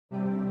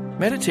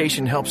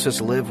Meditation helps us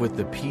live with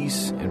the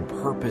peace and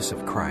purpose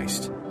of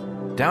Christ.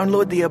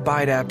 Download the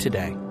Abide app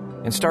today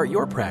and start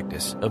your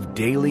practice of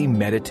daily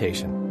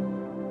meditation.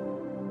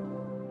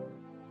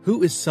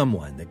 Who is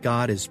someone that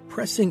God is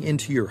pressing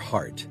into your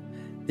heart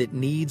that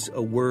needs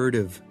a word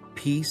of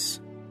peace,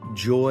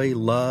 joy,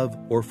 love,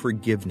 or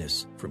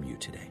forgiveness from you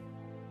today?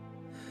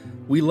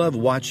 We love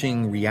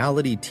watching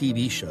reality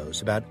TV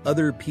shows about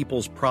other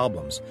people's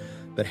problems,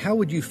 but how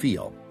would you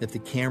feel if the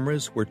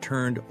cameras were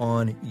turned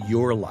on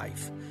your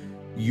life,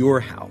 your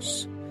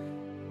house?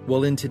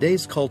 Well, in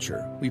today's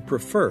culture, we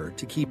prefer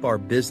to keep our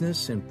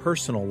business and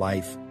personal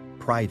life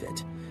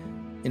private.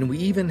 And we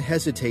even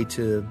hesitate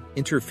to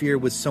interfere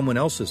with someone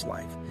else's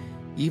life,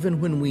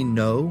 even when we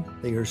know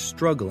they are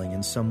struggling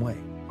in some way.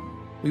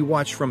 We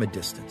watch from a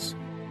distance.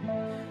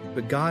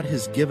 But God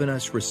has given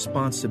us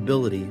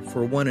responsibility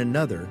for one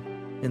another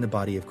in the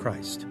body of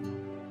Christ.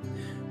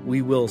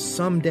 We will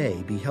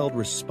someday be held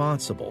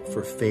responsible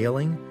for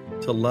failing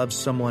to love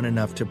someone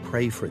enough to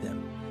pray for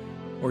them,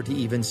 or to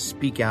even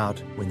speak out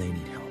when they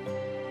need help.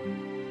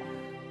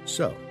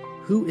 So,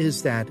 who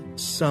is that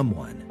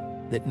someone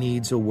that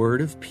needs a word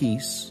of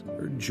peace,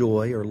 or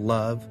joy, or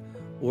love,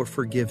 or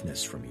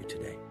forgiveness from you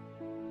today?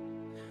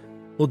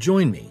 Well,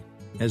 join me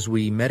as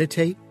we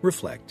meditate,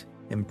 reflect,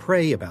 and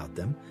pray about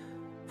them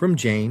from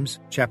James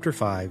chapter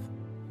 5,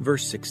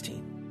 verse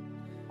 16.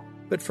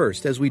 But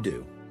first, as we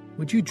do,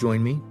 would you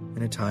join me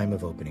in a time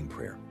of opening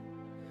prayer?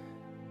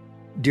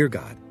 Dear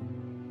God,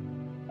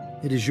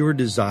 it is your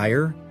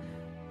desire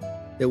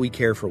that we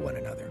care for one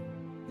another.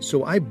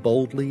 So I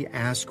boldly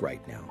ask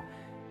right now,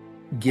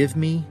 give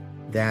me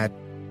that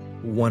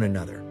one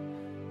another.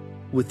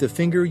 With the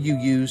finger you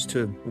use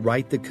to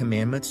write the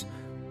commandments,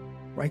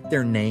 write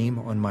their name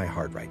on my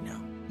heart right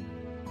now.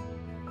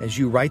 As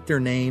you write their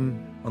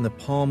name on the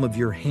palm of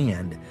your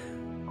hand,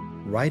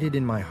 write it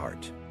in my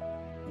heart.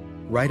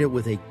 Write it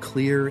with a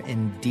clear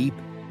and deep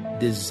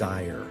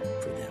desire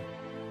for them.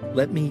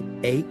 Let me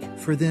ache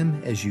for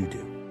them as you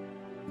do.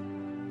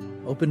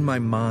 Open my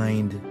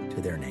mind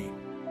to their name.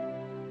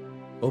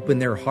 Open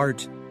their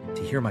heart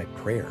to hear my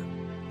prayer.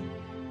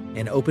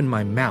 And open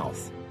my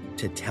mouth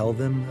to tell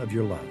them of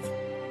your love.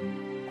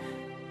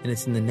 And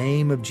it's in the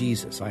name of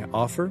Jesus I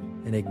offer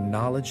and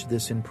acknowledge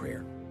this in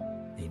prayer.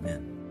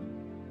 Amen.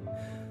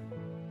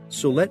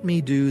 So let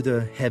me do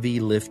the heavy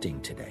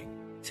lifting today.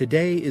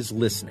 Today is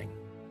listening.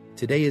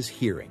 Today is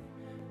hearing.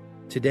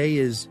 Today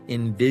is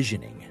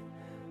envisioning.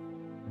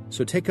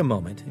 So take a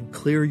moment and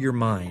clear your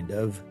mind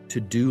of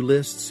to-do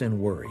lists and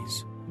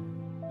worries.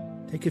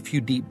 Take a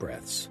few deep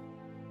breaths.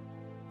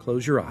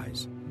 Close your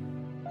eyes.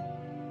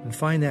 And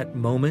find that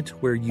moment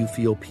where you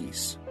feel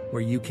peace,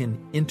 where you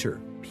can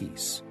enter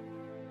peace,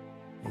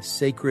 a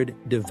sacred,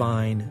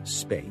 divine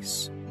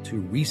space to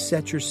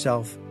reset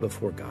yourself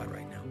before God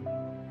right now.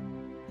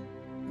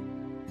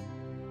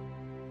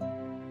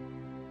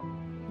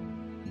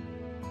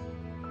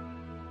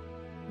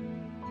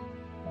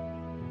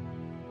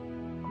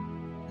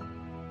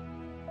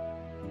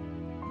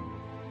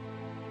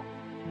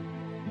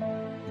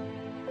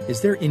 Is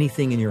there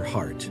anything in your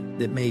heart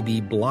that may be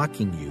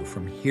blocking you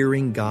from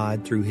hearing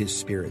God through His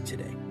Spirit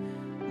today?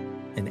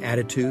 An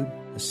attitude,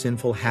 a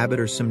sinful habit,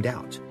 or some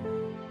doubt?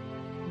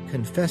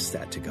 Confess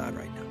that to God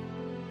right now.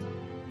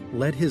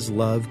 Let His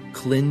love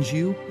cleanse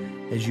you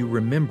as you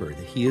remember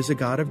that He is a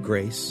God of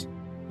grace,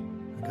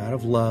 a God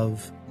of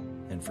love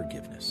and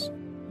forgiveness.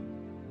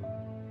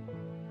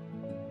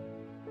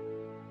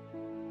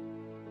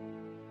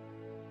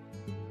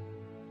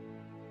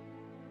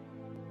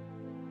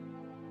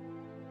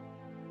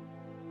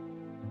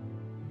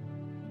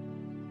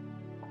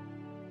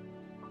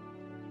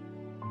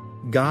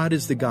 God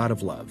is the God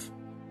of love.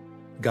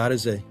 God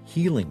is a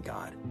healing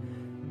God.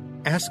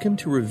 Ask Him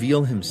to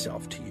reveal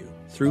Himself to you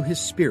through His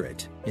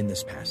Spirit in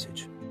this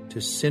passage, to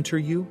center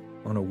you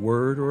on a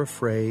word or a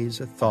phrase,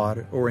 a thought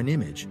or an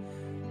image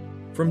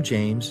from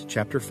James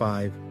chapter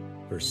 5,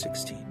 verse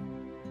 16.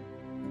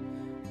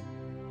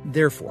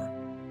 Therefore,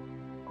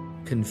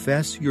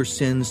 confess your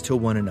sins to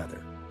one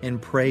another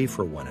and pray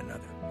for one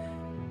another,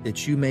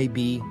 that you may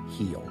be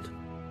healed.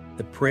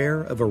 The prayer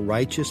of a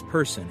righteous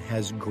person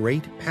has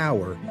great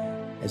power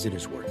as it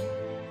is working.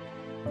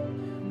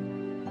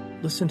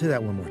 Listen to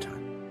that one more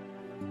time.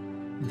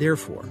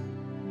 Therefore,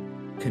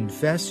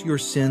 confess your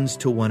sins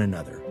to one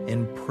another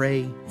and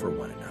pray for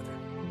one another,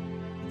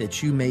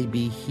 that you may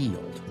be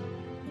healed.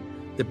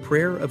 The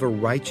prayer of a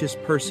righteous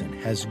person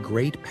has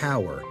great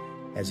power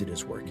as it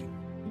is working.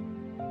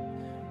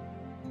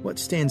 What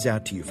stands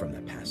out to you from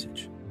that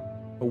passage?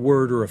 A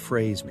word or a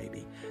phrase,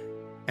 maybe.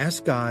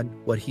 Ask God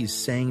what He's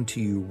saying to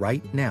you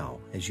right now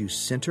as you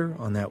center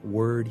on that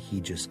word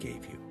He just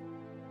gave you.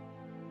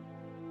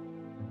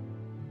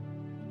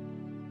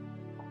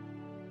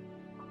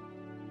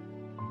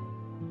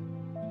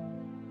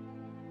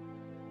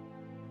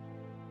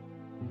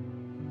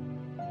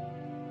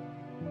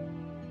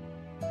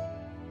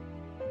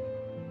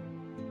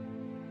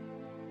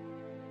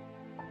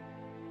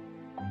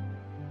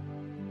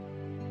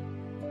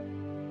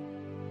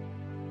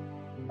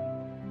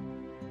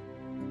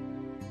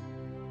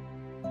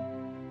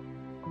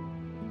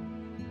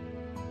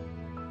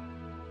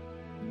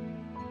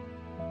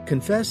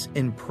 Confess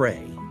and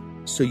pray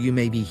so you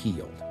may be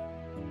healed.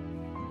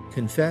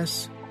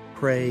 Confess,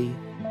 pray,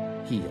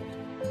 healed.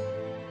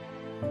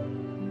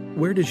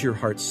 Where does your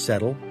heart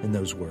settle in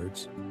those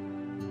words?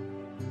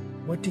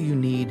 What do you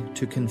need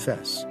to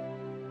confess?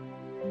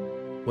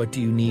 What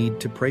do you need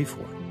to pray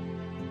for?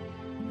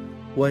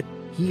 What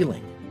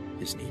healing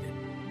is needed?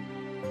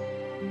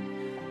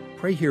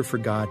 Pray here for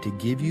God to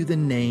give you the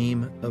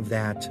name of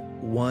that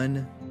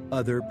one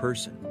other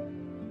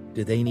person.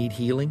 Do they need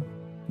healing?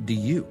 Do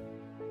you?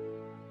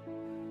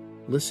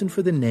 Listen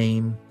for the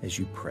name as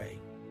you pray.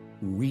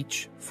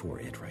 Reach for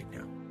it right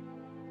now.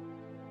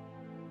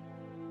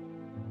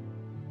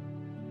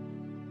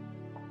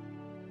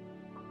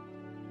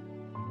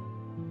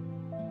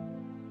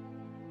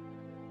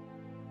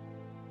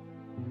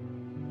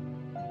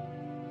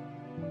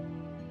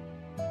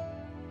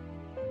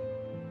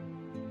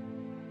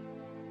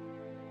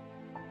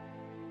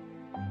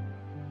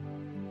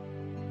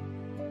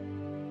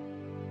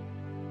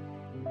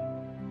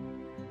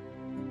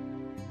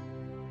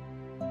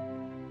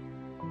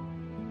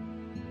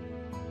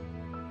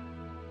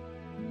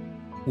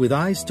 With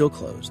eyes still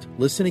closed,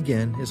 listen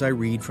again as I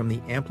read from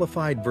the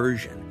Amplified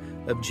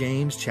Version of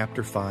James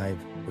chapter 5,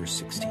 verse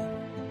 16.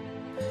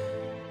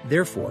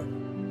 Therefore,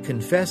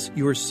 confess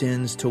your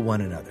sins to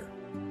one another,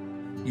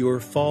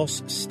 your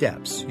false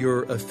steps,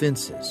 your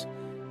offenses,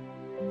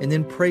 and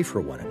then pray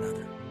for one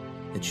another,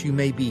 that you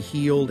may be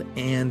healed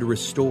and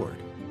restored.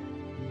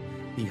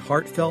 The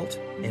heartfelt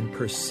and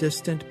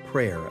persistent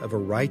prayer of a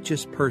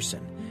righteous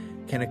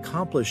person can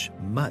accomplish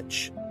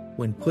much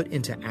when put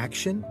into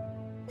action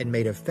and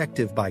made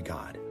effective by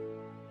God.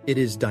 It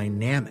is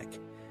dynamic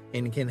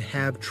and can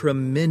have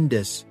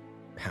tremendous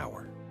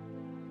power.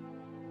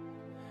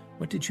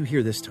 What did you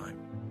hear this time?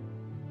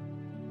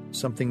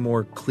 Something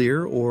more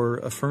clear or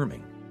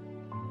affirming?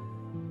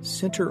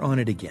 Center on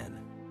it again,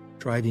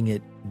 driving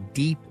it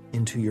deep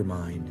into your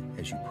mind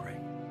as you pray.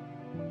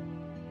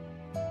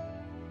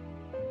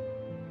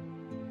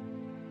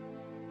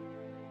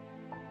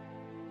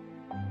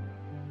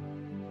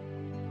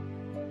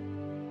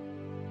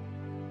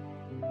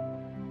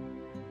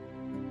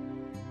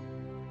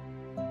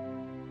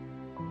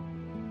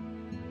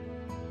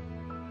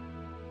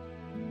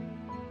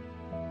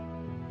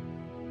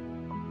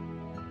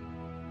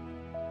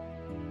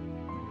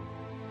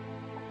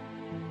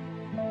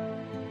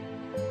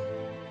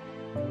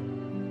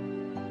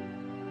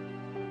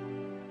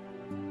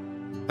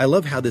 I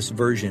love how this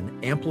version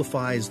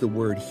amplifies the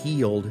word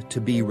healed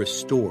to be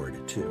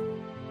restored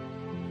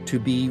to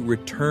be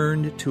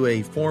returned to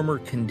a former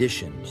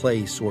condition,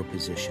 place, or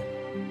position.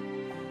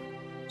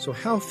 So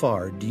how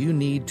far do you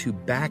need to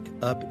back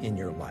up in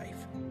your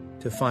life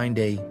to find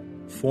a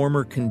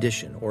former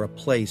condition or a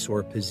place or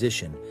a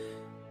position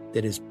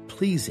that is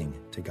pleasing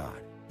to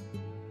God?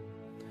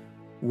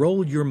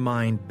 Roll your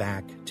mind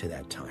back to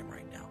that time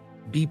right now.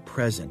 Be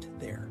present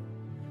there.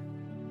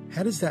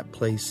 How does that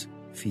place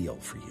feel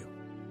for you?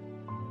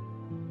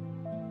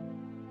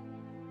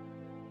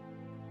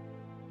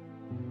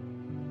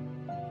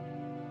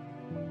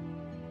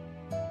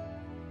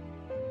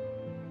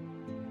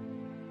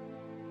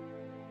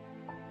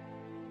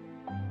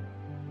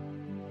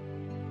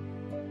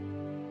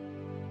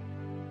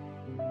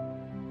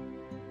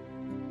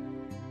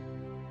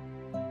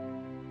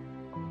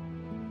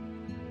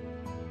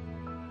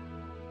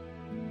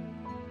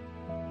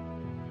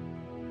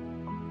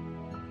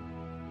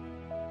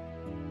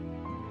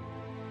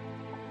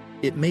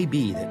 It may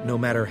be that no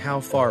matter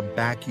how far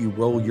back you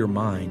roll your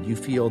mind, you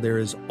feel there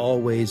is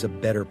always a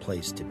better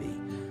place to be.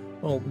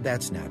 Well,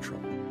 that's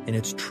natural, and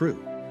it's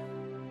true.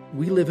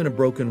 We live in a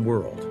broken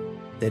world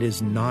that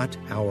is not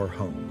our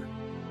home.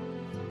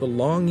 The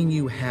longing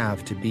you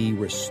have to be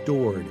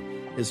restored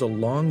is a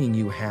longing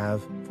you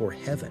have for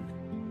heaven,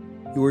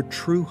 your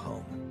true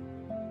home,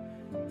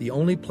 the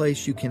only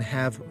place you can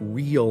have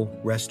real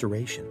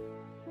restoration.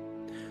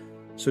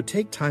 So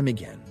take time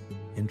again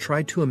and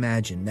try to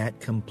imagine that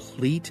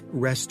complete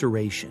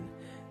restoration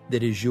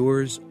that is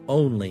yours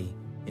only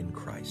in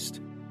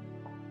Christ.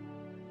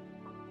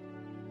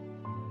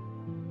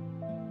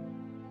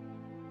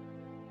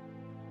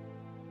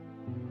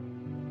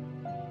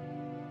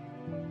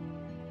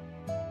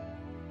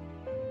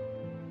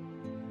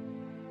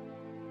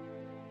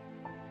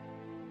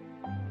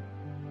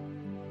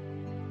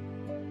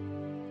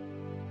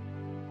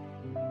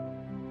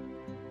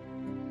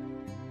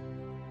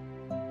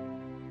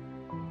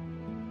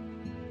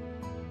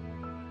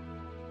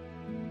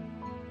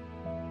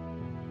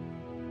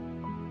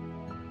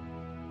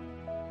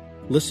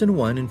 Listen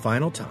one and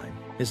final time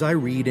as I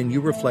read and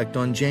you reflect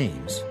on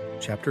James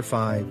chapter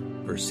 5,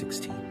 verse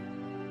 16.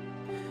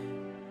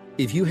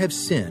 If you have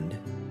sinned,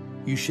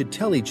 you should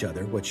tell each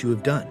other what you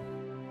have done.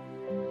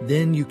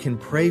 Then you can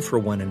pray for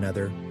one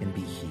another and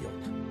be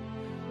healed.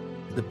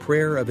 The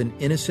prayer of an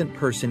innocent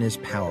person is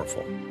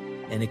powerful,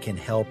 and it can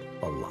help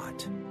a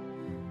lot.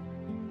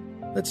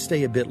 Let's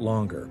stay a bit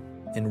longer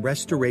in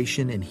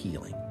restoration and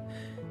healing.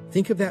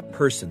 Think of that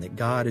person that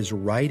God is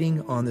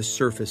writing on the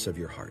surface of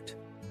your heart,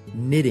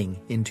 knitting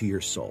into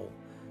your soul.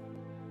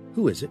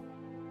 Who is it?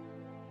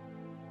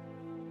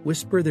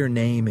 Whisper their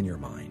name in your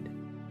mind.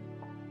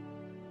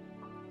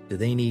 Do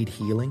they need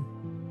healing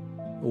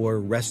or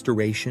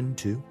restoration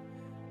too?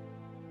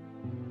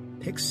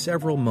 Take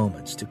several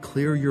moments to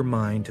clear your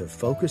mind to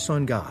focus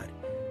on God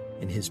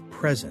and His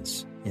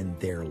presence in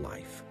their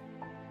life.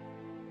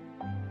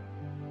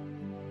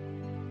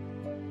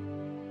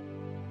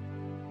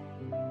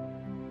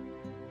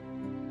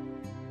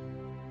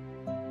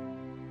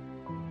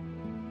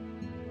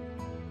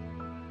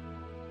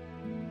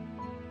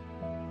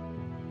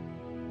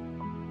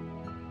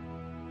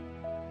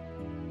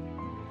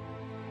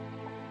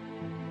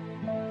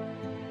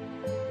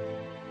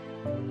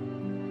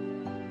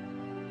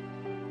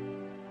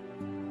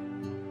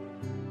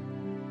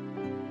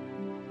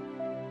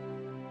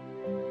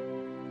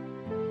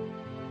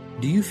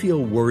 Do you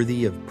feel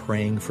worthy of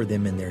praying for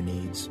them in their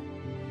needs?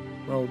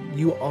 Well,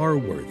 you are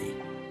worthy,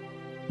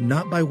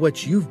 not by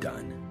what you've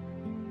done,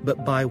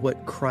 but by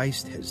what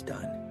Christ has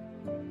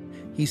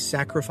done. He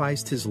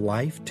sacrificed His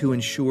life to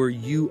ensure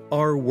you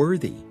are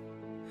worthy.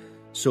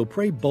 So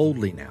pray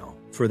boldly now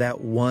for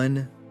that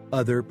one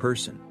other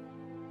person,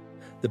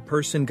 the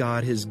person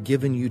God has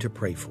given you to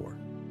pray for.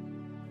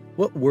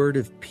 What word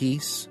of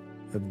peace,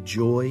 of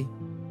joy,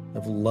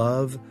 of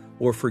love,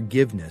 or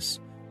forgiveness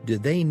do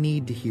they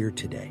need to hear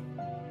today?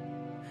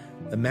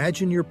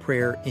 Imagine your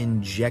prayer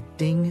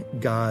injecting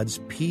God's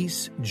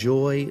peace,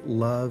 joy,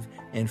 love,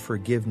 and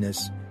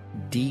forgiveness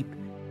deep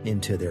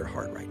into their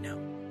heart right now.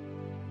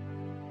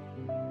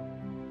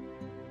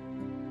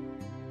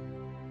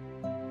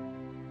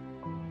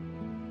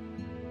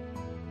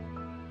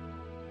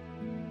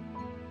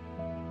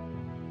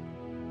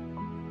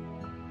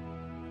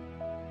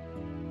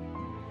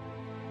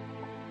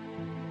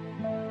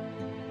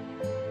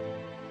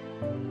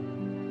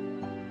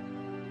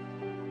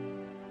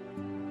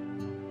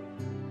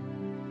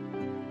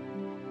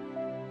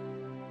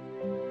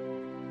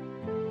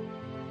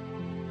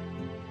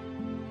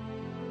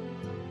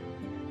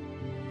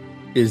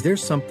 Is there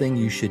something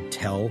you should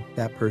tell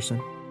that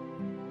person?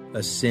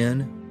 A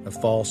sin, a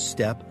false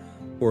step,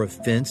 or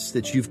offense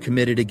that you've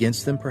committed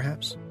against them,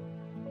 perhaps?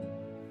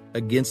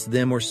 Against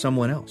them or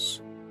someone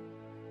else?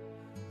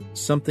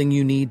 Something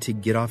you need to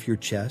get off your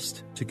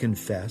chest, to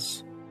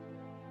confess?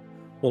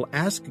 Well,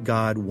 ask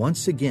God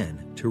once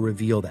again to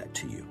reveal that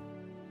to you,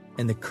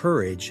 and the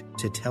courage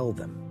to tell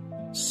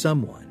them,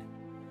 someone,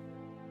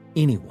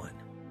 anyone.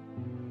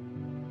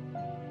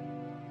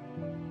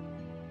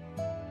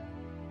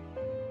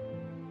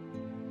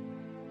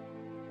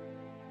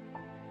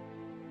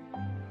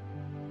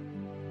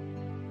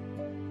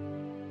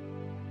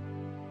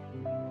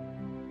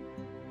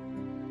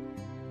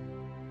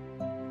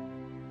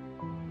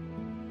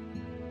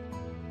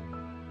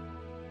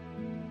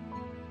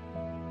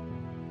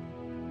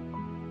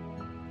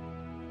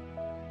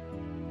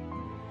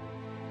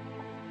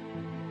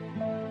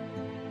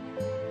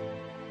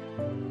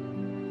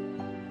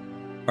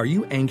 Are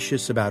you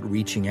anxious about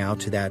reaching out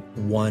to that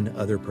one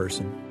other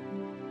person?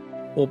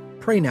 Well,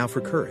 pray now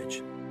for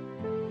courage,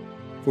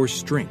 for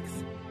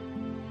strength,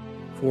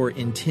 for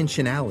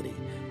intentionality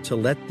to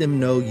let them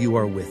know you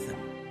are with them,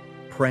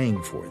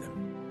 praying for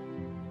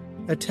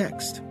them. A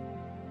text,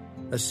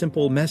 a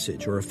simple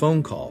message, or a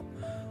phone call,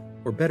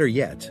 or better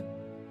yet,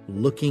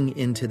 looking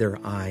into their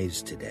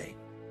eyes today.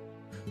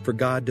 For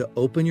God to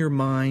open your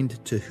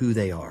mind to who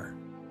they are,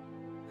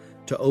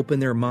 to open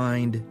their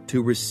mind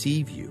to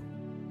receive you,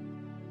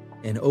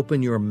 and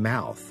open your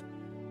mouth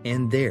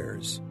and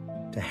theirs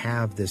to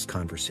have this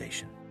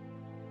conversation.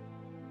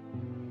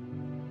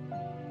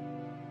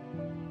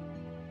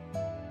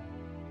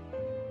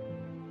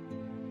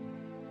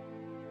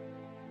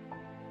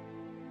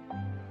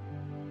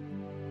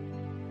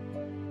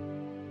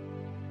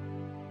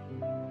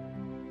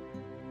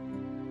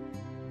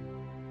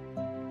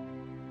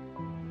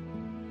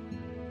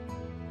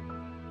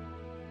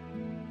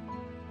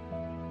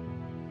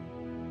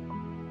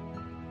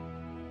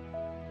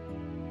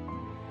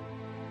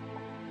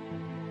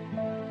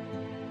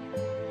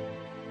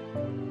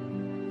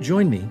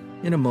 Join me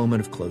in a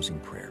moment of closing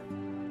prayer.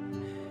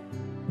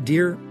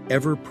 Dear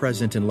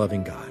ever-present and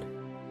loving God,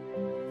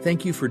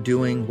 thank you for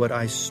doing what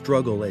I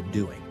struggle at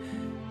doing.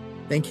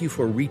 Thank you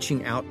for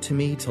reaching out to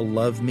me to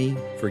love me,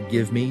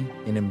 forgive me,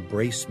 and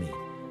embrace me,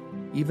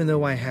 even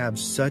though I have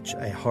such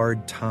a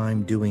hard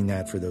time doing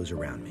that for those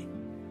around me.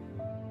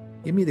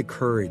 Give me the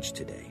courage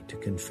today to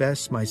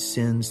confess my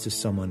sins to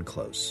someone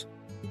close,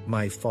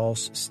 my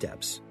false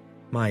steps,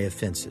 my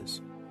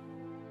offenses.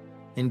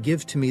 And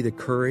give to me the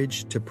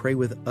courage to pray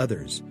with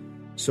others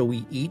so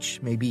we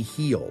each may be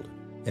healed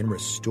and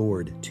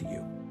restored to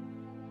you.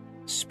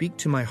 Speak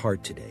to my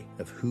heart today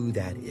of who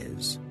that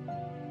is,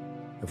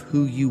 of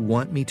who you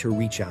want me to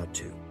reach out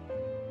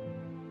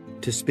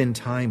to spend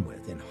time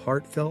with in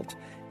heartfelt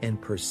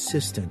and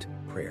persistent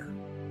prayer.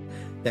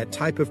 That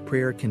type of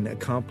prayer can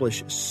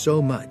accomplish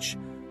so much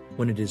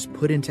when it is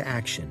put into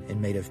action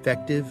and made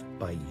effective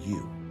by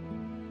you.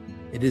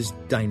 It is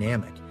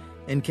dynamic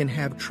and can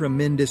have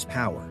tremendous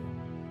power.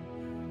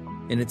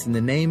 And it's in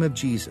the name of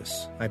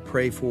Jesus I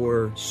pray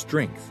for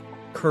strength,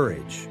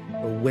 courage,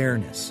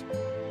 awareness,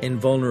 and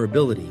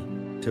vulnerability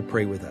to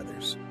pray with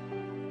others.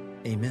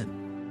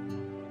 Amen.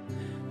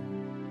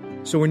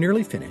 So we're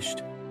nearly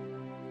finished.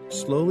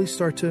 Slowly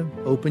start to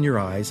open your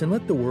eyes and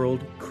let the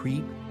world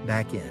creep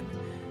back in.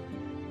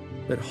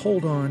 But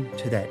hold on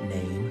to that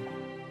name,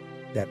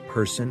 that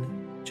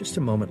person, just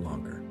a moment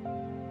longer,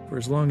 for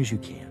as long as you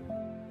can.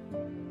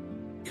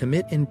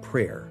 Commit in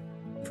prayer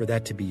for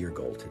that to be your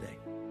goal today.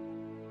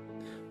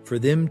 For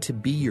them to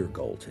be your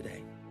goal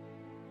today.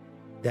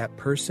 That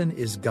person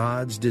is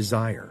God's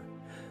desire.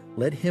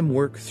 Let Him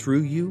work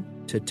through you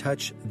to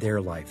touch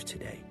their life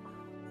today.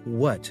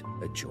 What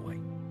a joy.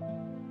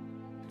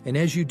 And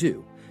as you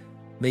do,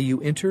 may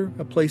you enter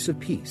a place of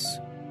peace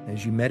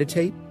as you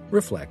meditate,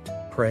 reflect,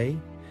 pray,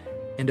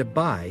 and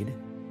abide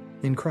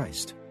in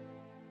Christ.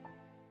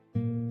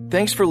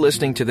 Thanks for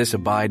listening to this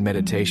Abide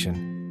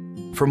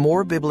meditation. For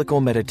more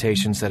biblical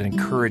meditations that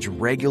encourage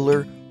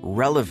regular,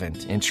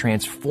 relevant, and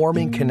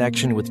transforming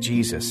connection with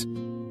Jesus,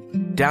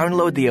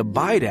 download the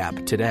Abide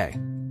app today.